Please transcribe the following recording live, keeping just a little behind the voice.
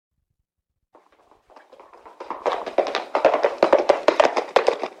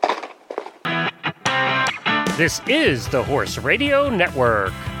This is the Horse Radio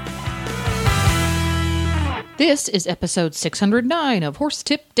Network. This is episode 609 of Horse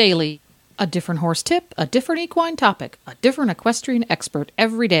Tip Daily. A different horse tip, a different equine topic, a different equestrian expert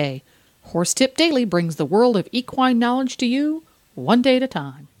every day. Horse Tip Daily brings the world of equine knowledge to you, one day at a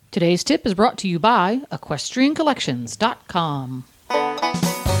time. Today's tip is brought to you by EquestrianCollections.com.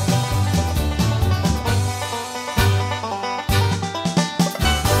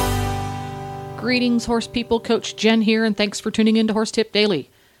 Greetings, horse people. Coach Jen here, and thanks for tuning in to Horse Tip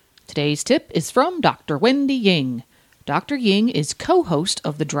Daily. Today's tip is from Dr. Wendy Ying. Dr. Ying is co-host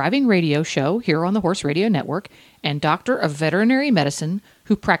of the Driving Radio Show here on the Horse Radio Network and doctor of veterinary medicine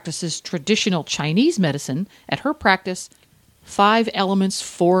who practices traditional Chinese medicine at her practice, 5 Elements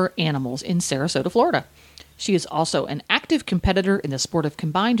for Animals in Sarasota, Florida. She is also an active competitor in the sport of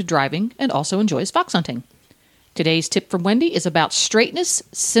combined driving and also enjoys fox hunting. Today's tip from Wendy is about straightness,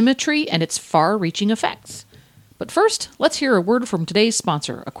 symmetry, and its far-reaching effects. But first, let's hear a word from today's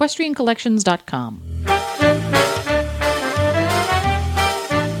sponsor, EquestrianCollections.com.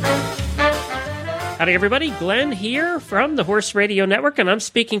 Howdy, everybody. Glenn here from the Horse Radio Network, and I'm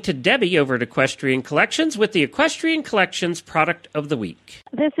speaking to Debbie over at Equestrian Collections with the Equestrian Collections Product of the Week.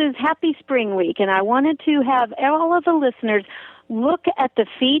 This is Happy Spring Week, and I wanted to have all of the listeners look at the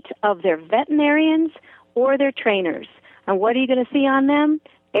feet of their veterinarians or their trainers. And what are you going to see on them?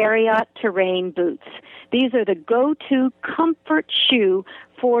 Ariat terrain boots. These are the go-to comfort shoe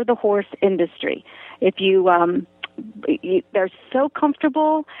for the horse industry. If they're so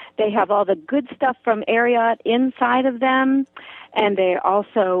comfortable. They have all the good stuff from Ariat inside of them, and they're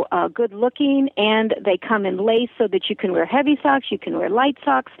also good looking, and they come in lace so that you can wear heavy socks, you can wear light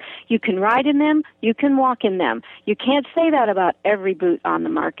socks, you can ride in them, you can walk in them. You can't say that about every boot on the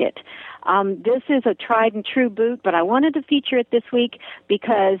market. This is a tried and true boot, but I wanted to feature it this week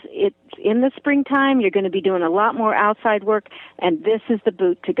because it's in the springtime. You're going to be doing a lot more outside work, and this is the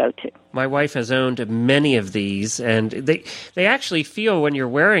boot to go to. My wife has owned many of these, and they actually feel when you're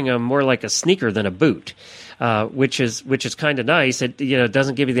wearing them more like a sneaker than a boot, which is kind of nice. It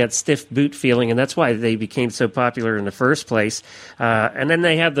doesn't give you that stiff boot feeling, and that's why they became so popular in the first place. And then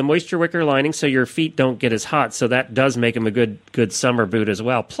they have the moisture wicker lining, so your feet don't get as hot. So that does make them a good summer boot as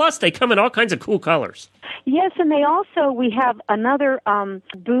well. Plus, they come in all kinds of cool colors. Yes, and we have another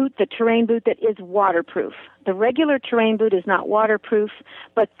boot, the terrain boot, that is waterproof. The regular terrain boot is not waterproof,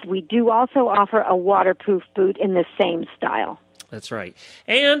 but we do also offer a waterproof boot in the same style. That's right.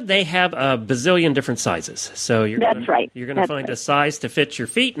 And they have a bazillion different sizes. So you're going to find a size to fit your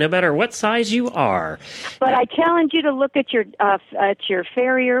feet, no matter what size you are. But I challenge you to look at your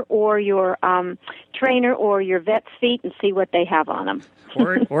farrier or your trainer or your vet's feet and see what they have on them.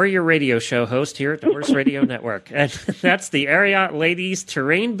 or your radio show host here at the Horse Radio Network. And that's the Ariat Ladies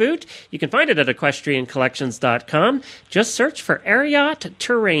Terrain Boot. You can find it at EquestrianCollections.com. Just search for Ariat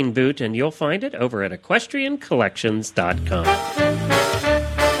Terrain Boot, and you'll find it over at EquestrianCollections.com.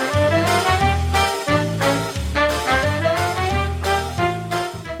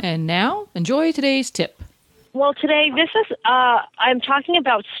 And now, enjoy today's tip. Well, today, I'm talking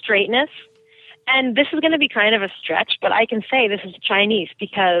about straightness. And this is going to be kind of a stretch, but I can say this is Chinese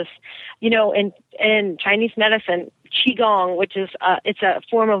because, in Chinese medicine, Qigong, which is it's a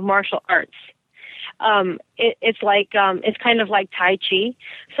form of martial arts. It's kind of like Tai Chi.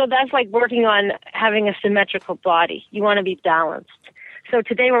 So that's like working on having a symmetrical body. You want to be balanced. So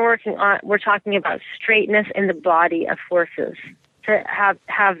today we're talking about straightness in the body of horses to have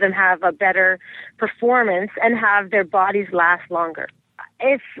them have a better performance and have their bodies last longer.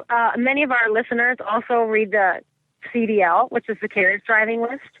 If many of our listeners also read the CDL, which is the carriage driving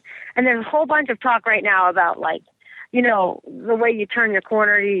list, and there's a whole bunch of talk right now about the way you turn your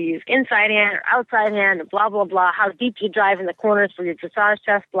corner, you use inside hand or outside hand, blah, blah, blah, how deep you drive in the corners for your dressage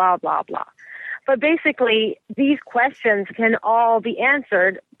test, blah, blah, blah. But basically, these questions can all be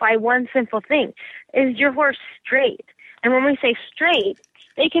answered by one simple thing. Is your horse straight? And when we say straight,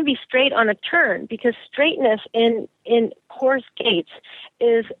 they can be straight on a turn because straightness in horse gaits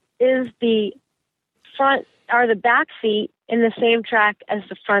is the front or the back feet in the same track as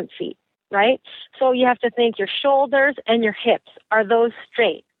the front feet, right? So you have to think your shoulders and your hips, are those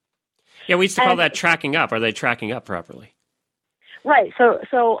straight? Yeah, we used to call that tracking up. Are they tracking up properly? Right. So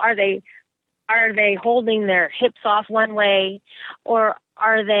are they holding their hips off one way, or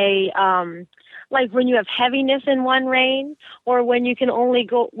are they like when you have heaviness in one rein, or when you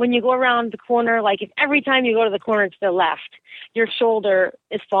go around the corner, like if every time you go to the corner to the left, your shoulder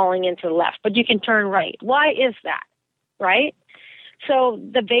is falling into the left, but you can turn right. Why is that, right? So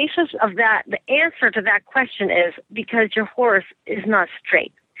the basis of that, the answer to that question is because your horse is not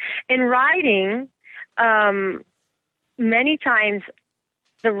straight. In riding, many times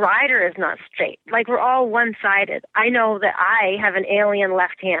the rider is not straight. Like, we're all one-sided. I know that I have an alien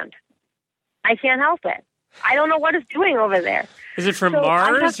left hand. I can't help it. I don't know what it's doing over there. Is it from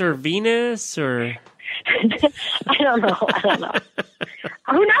Mars or Venus or? I don't know.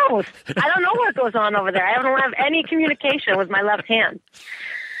 Who knows? I don't know what goes on over there. I don't have any communication with my left hand.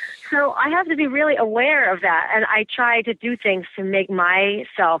 So I have to be really aware of that, and I try to do things to make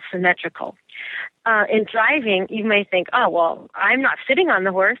myself symmetrical. In driving, you may think, oh, well, I'm not sitting on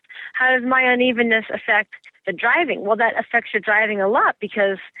the horse. How does my unevenness affect the driving? Well, that affects your driving a lot,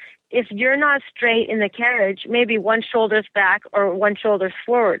 because if you're not straight in the carriage, maybe one shoulder's back or one shoulder's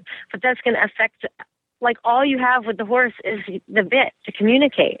forward, but that's going to affect, like, all you have with the horse is the bit to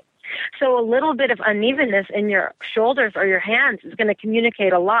communicate. So a little bit of unevenness in your shoulders or your hands is going to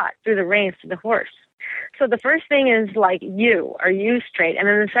communicate a lot through the reins to the horse. So the first thing is, like, are you straight? And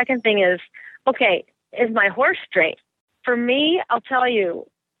then the second thing is, okay, is my horse straight? For me, I'll tell you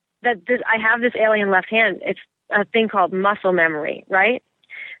that I have this alien left hand. It's a thing called muscle memory, right?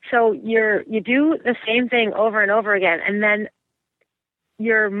 So you do the same thing over and over again, and then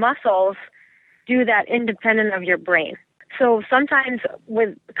your muscles do that independent of your brain. So sometimes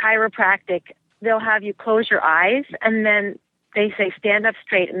with chiropractic, they'll have you close your eyes, and then they say stand up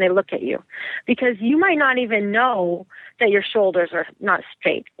straight, and they look at you, because you might not even know that your shoulders are not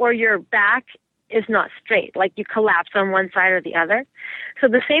straight or your back is not straight, like you collapse on one side or the other. So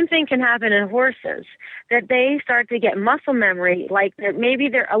the same thing can happen in horses, that they start to get muscle memory, like maybe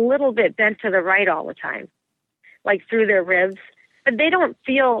they're a little bit bent to the right all the time, like through their ribs, but they don't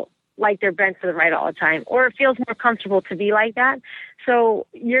feel like they're bent to the right all the time, or it feels more comfortable to be like that. So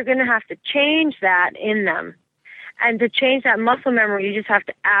you're going to have to change that in them. And to change that muscle memory, you just have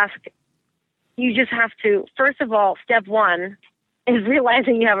to, first of all, step one is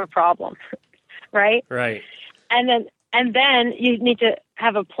realizing you have a problem, right? Right. And then you need to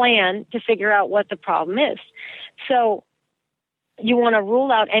have a plan to figure out what the problem is. So you want to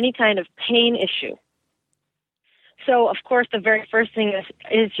rule out any kind of pain issue. So, of course, the very first thing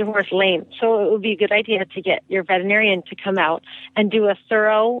is your horse lame? So it would be a good idea to get your veterinarian to come out and do a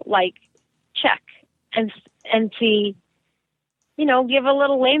thorough, check and see, give a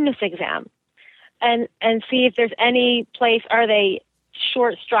little lameness exam and see if there's any place, are they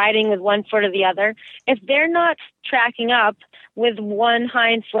short striding with one foot or the other? If they're not tracking up with one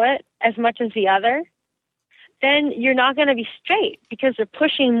hind foot as much as the other, then you're not going to be straight, because they're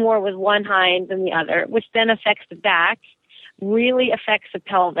pushing more with one hind than the other, which then affects the back, really affects the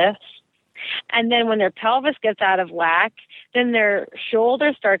pelvis. And then when their pelvis gets out of whack, then their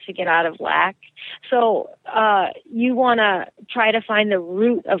shoulders start to get out of whack. So you want to try to find the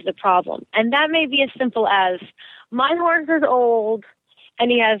root of the problem. And that may be as simple as, my horse is old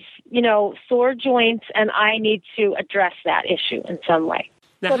and he has, sore joints, and I need to address that issue in some way.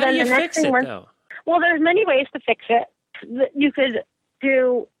 Now, so how then do you the next fix thing it, we're, though? Well, there's many ways to fix it. You could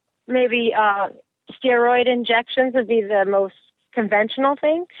do maybe steroid injections would be the most conventional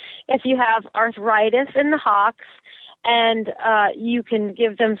thing. If you have arthritis in the hocks, and you can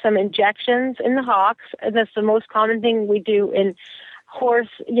give them some injections in the hocks. That's the most common thing we do in horse,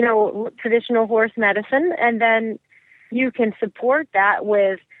 traditional horse medicine. And then you can support that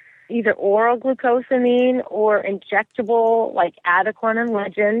with either oral glucosamine or injectable, like Adequan and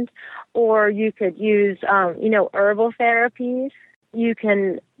Legend, or you could use, herbal therapies. You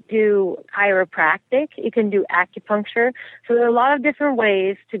can do chiropractic. You can do acupuncture. So there are a lot of different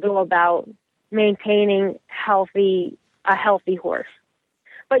ways to go about maintaining a healthy horse.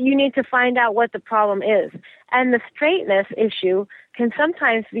 But you need to find out what the problem is. And the straightness issue can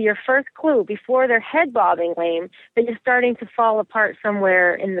sometimes be your first clue before they're head bobbing lame that you're starting to fall apart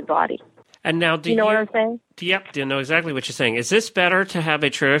somewhere in the body. And now, do you know what I'm saying? Yep, do you know exactly what you're saying. Is this better to have a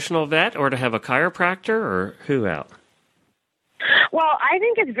traditional vet or to have a chiropractor, or who out? Well, I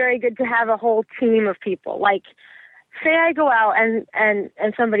think it's very good to have a whole team of people. Like, say I go out and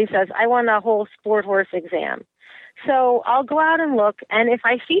somebody says, I want a whole sport horse exam. So I'll go out and look, and if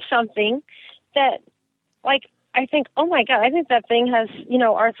I see something that, I think, oh my God, I think that thing has,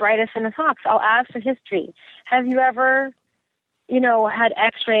 arthritis in its hocks, I'll ask the history. Have you ever, had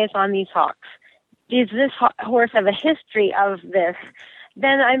x-rays on these hocks? Does this horse have a history of this?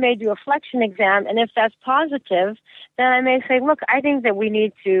 Then I may do a flexion exam, and if that's positive, then I may say, look, I think that we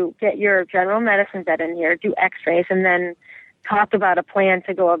need to get your general medicine vet in here, do x-rays, and then talk about a plan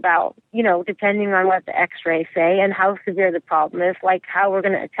to go about, depending on what the x-rays say and how severe the problem is, like how we're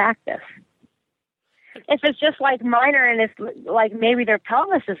going to attack this. If it's just minor and it's like maybe their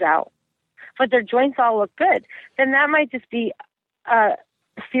pelvis is out, but their joints all look good, then that might just be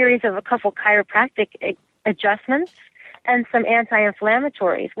series of a couple chiropractic adjustments and some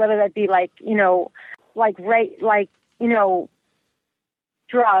anti-inflammatories, whether that be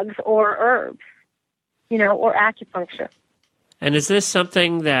drugs or herbs, or acupuncture. And is this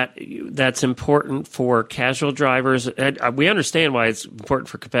something that's important for casual drivers? And we understand why it's important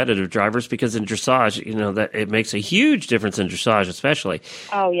for competitive drivers, because in dressage, that it makes a huge difference in dressage, especially.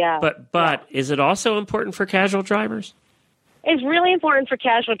 Oh yeah. But is it also important for casual drivers? It's really important for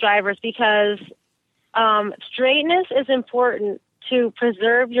casual drivers because straightness is important to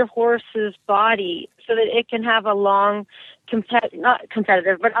preserve your horse's body so that it can have a long, not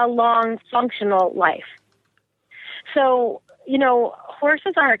competitive, but a long functional life. So,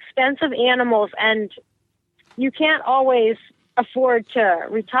 horses are expensive animals, and you can't always afford to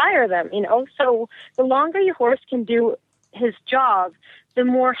retire them, So the longer your horse can do his job, the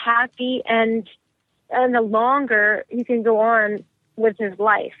more happy and the longer he can go on with his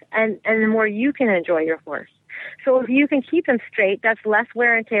life, and the more you can enjoy your horse. So if you can keep him straight, that's less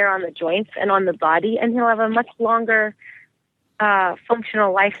wear and tear on the joints and on the body, and he'll have a much longer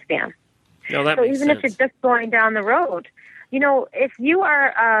functional lifespan. No, that so makes even sense. if you're just going down the road, if you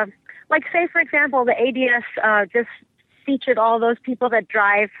are, say, for example, the ADS just featured all those people that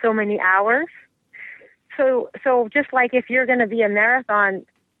drive so many hours. So just like if you're going to be a marathon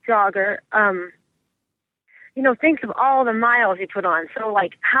jogger, think of all the miles you put on. So,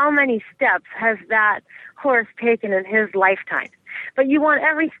 how many steps has that horse taken in his lifetime? But you want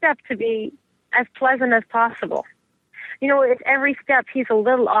every step to be as pleasant as possible. If every step he's a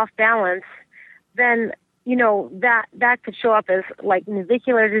little off balance, then, that could show up as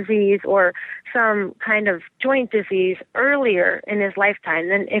navicular disease or some kind of joint disease earlier in his lifetime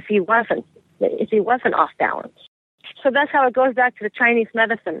than if he wasn't off balance. So that's how it goes back to the Chinese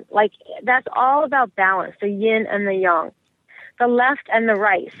medicine. That's all about balance, the yin and the yang, the left and the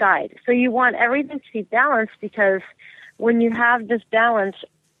right side. So you want everything to be balanced, because when you have this balance,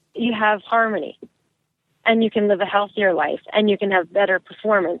 you have harmony, and you can live a healthier life, and you can have better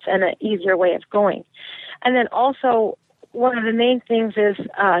performance and an easier way of going. And then also, one of the main things is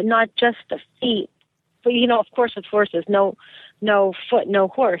not just the feet, but, of course, with horses, no foot, no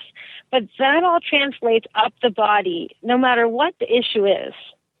horse. But that all translates up the body, no matter what the issue is.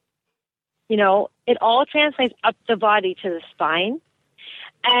 It all translates up the body to the spine.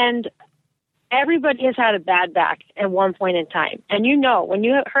 And everybody has had a bad back at one point in time. And when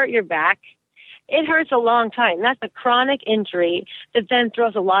you hurt your back, it hurts a long time. That's a chronic injury that then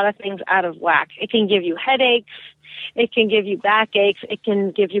throws a lot of things out of whack. It can give you headaches. It can give you backaches. It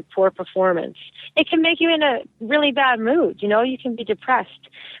can give you poor performance. It can make you in a really bad mood. You can be depressed.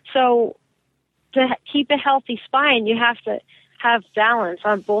 So to keep a healthy spine, you have to have balance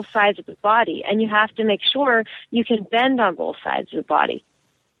on both sides of the body, and you have to make sure you can bend on both sides of the body.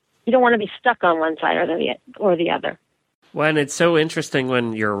 You don't want to be stuck on one side or the other. Well, and it's so interesting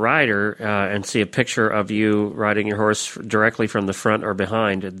when you're a rider and see a picture of you riding your horse directly from the front or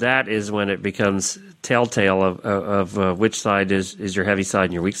behind. That is when it becomes telltale of which side is your heavy side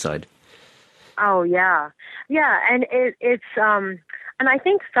and your weak side. Oh, yeah. Yeah, and it's and I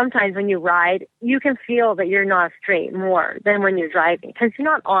think sometimes when you ride, you can feel that you're not straight more than when you're driving, because you're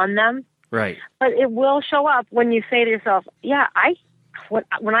not on them. Right. But it will show up when you say to yourself, yeah,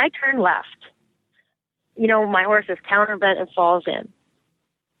 when I turn left, my horse is counterbent and falls in.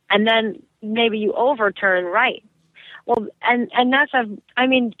 And then maybe you overturn right. Well, and that's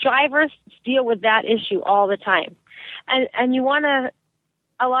drivers deal with that issue all the time. And you want to,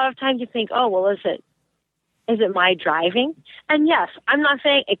 a lot of times you think, oh, well, is it my driving? And yes, I'm not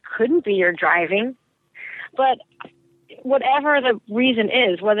saying it couldn't be your driving, but whatever the reason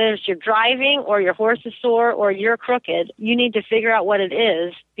is, whether it's your driving or your horse is sore or you're crooked, you need to figure out what it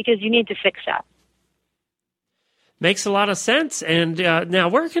is, because you need to fix that. Makes a lot of sense. And now,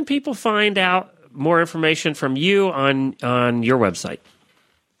 where can people find out more information from you on your website?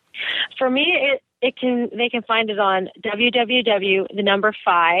 For me, they can find it on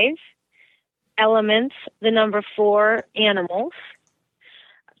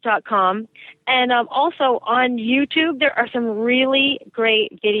www.5elements4animals.com. And also on YouTube, there are some really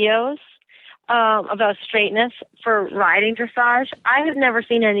great videos about straightness for riding dressage. I have never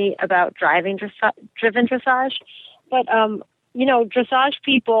seen any about driven dressage, but dressage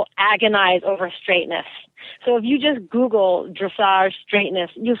people agonize over straightness. So if you just Google dressage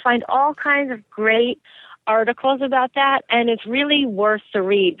straightness, you'll find all kinds of great articles about that, and it's really worth the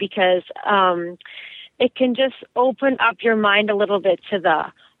read, because it can just open up your mind a little bit to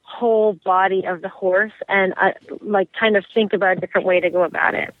the whole body of the horse, and kind of think about a different way to go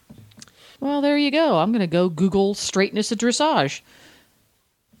about it. Well, there you go. I'm going to go Google straightness of dressage.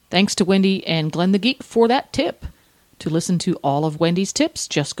 Thanks to Wendy and Glenn the Geek for that tip. To listen to all of Wendy's tips,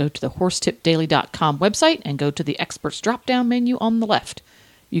 just go to the horsetipdaily.com website and go to the experts drop-down menu on the left.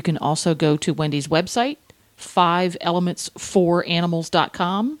 You can also go to Wendy's website,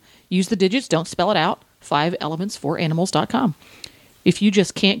 5elementsforanimals.com. Use the digits, don't spell it out, 5elementsforanimals.com. If you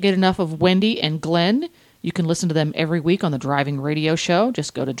just can't get enough of Wendy and Glenn, you can listen to them every week on the Driving Radio Show.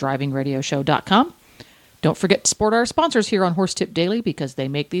 Just go to drivingradioshow.com. Don't forget to support our sponsors here on Horse Tip Daily because they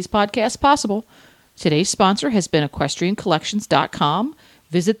make these podcasts possible. Today's sponsor has been equestriancollections.com.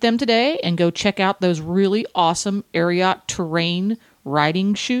 Visit them today and go check out those really awesome Ariat terrain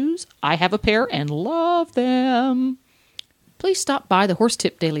riding shoes. I have a pair and love them. Please stop by the Horse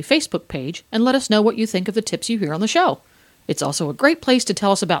Tip Daily Facebook page and let us know what you think of the tips you hear on the show. It's also a great place to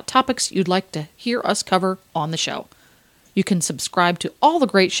tell us about topics you'd like to hear us cover on the show. You can subscribe to all the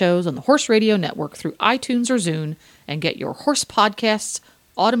great shows on the Horse Radio Network through iTunes or Zune and get your horse podcasts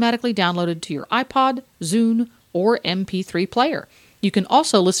automatically downloaded to your iPod, Zune, or MP3 player. You can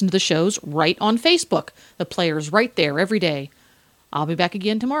also listen to the shows right on Facebook. The player's right there every day. I'll be back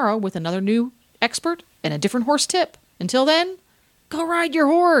again tomorrow with another new expert and a different horse tip. Until then, go ride your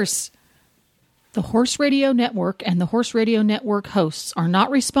horse! The Horse Radio Network and the Horse Radio Network hosts are not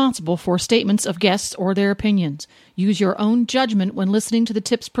responsible for statements of guests or their opinions. Use your own judgment when listening to the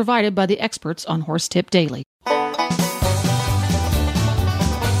tips provided by the experts on Horse Tip Daily.